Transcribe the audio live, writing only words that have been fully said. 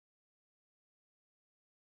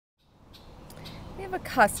have a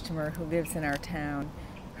customer who lives in our town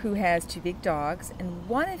who has two big dogs, and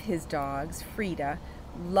one of his dogs, Frieda,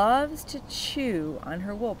 loves to chew on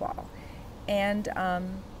her wool ball. And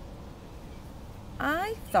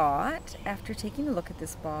I thought, after taking a look at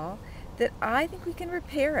this ball, that I think we can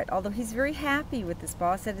repair it. Although he's very happy with this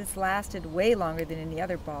ball, said it's lasted way longer than any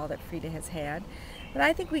other ball that Frieda has had. But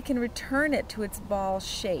I think we can return it to its ball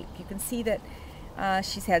shape. You can see that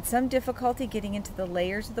she's had some difficulty getting into the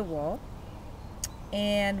layers of the wool.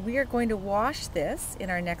 And we are going to wash this in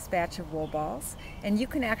our next batch of wool balls. And you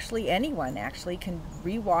can actually, anyone actually, can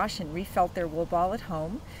rewash and refelt their wool ball at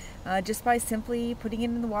home just by simply putting it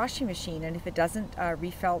in the washing machine. And if it doesn't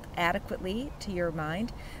refelt adequately to your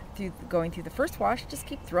mind, going through the first wash, just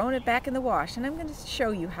keep throwing it back in the wash. And I'm going to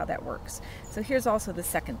show you how that works. So here's also the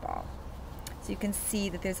second ball. So you can see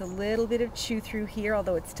that there's a little bit of chew through here,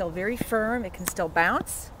 although it's still very firm. It can still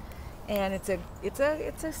bounce. And it's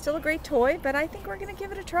still a great toy, but I think we're going to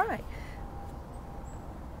give it a try.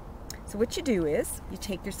 So what you do is you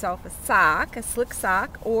take yourself a sock, a slick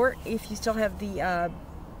sock, or if you still have the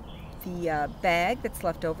bag that's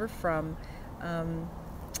left over from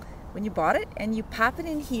when you bought it, and you pop it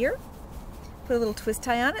in here, put a little twist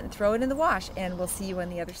tie on it, and throw it in the wash, and we'll see you on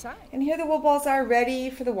the other side. And here the wool balls are ready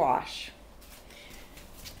for the wash.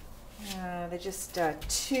 They're just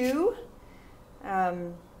two.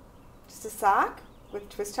 Just a sock with a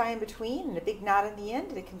twist tie in between and a big knot in the end,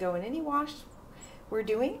 and it can go in any wash we're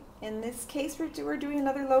doing. In this case, we're doing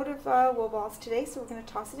another load of wool balls today, so we're going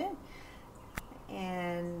to toss it in,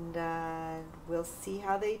 and we'll see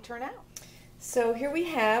how they turn out. So here we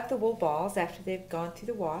have the wool balls after they've gone through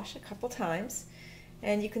the wash a couple times,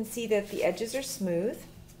 and you can see that the edges are smooth.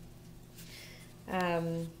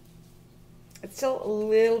 It's still a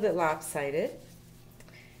little bit lopsided,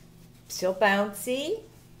 still bouncy.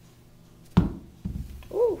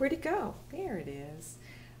 Oh, where'd it go? There it is.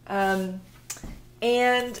 And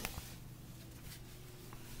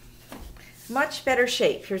much better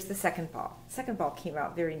shape. Here's the second ball. The second ball came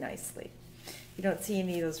out very nicely. You don't see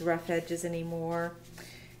any of those rough edges anymore.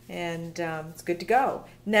 And it's good to go.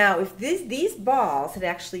 Now, if these balls had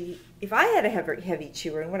actually, if I had a heavy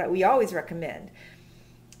chewer, and what we always recommend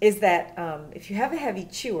is that if you have a heavy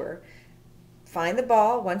chewer, find the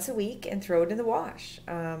ball once a week and throw it in the wash.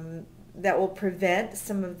 That will prevent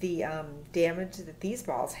some of the damage that these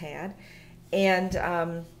balls had. And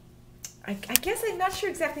I guess I'm not sure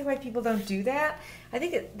exactly why people don't do that. I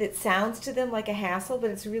think it sounds to them like a hassle,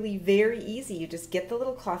 but it's really very easy. You just get the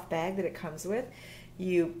little cloth bag that it comes with.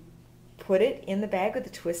 You put it in the bag with a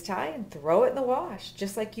twist tie and throw it in the wash,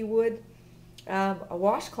 just like you would a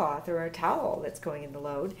washcloth or a towel that's going in the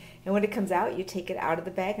load. And when it comes out, you take it out of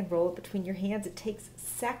the bag and roll it between your hands. It takes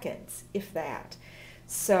seconds, if that.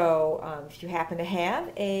 So if you happen to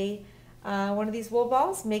have one of these wool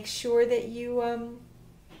balls, make sure that you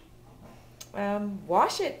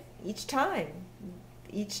wash it each time.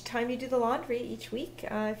 Each time you do the laundry, each week,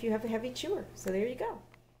 if you have a heavy chewer. So there you go.